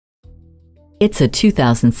It's a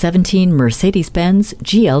 2017 Mercedes-Benz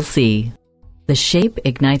GLC. The shape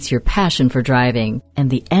ignites your passion for driving,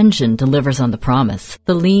 and the engine delivers on the promise.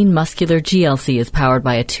 The lean, muscular GLC is powered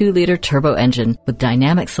by a 2-liter turbo engine with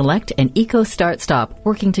Dynamic Select and Eco Start Stop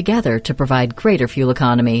working together to provide greater fuel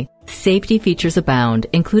economy. Safety features abound,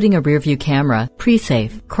 including a rear-view camera,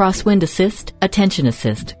 pre-safe, crosswind assist, attention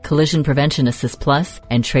assist, collision prevention assist plus,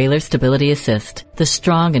 and trailer stability assist. The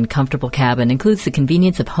strong and comfortable cabin includes the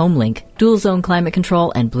convenience of HomeLink, dual-zone climate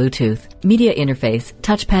control, and Bluetooth. Media interface,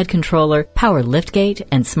 touchpad controller, power liftgate,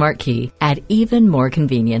 and smart key add even more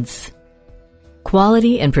convenience.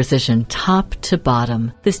 Quality and precision top to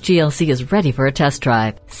bottom. This GLC is ready for a test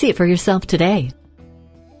drive. See it for yourself today.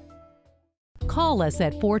 Call us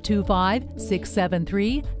at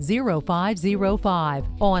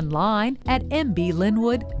 425-673-0505, online at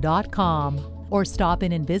mblynnwood.com, or stop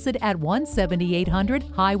in and visit at 17800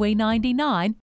 Highway 99,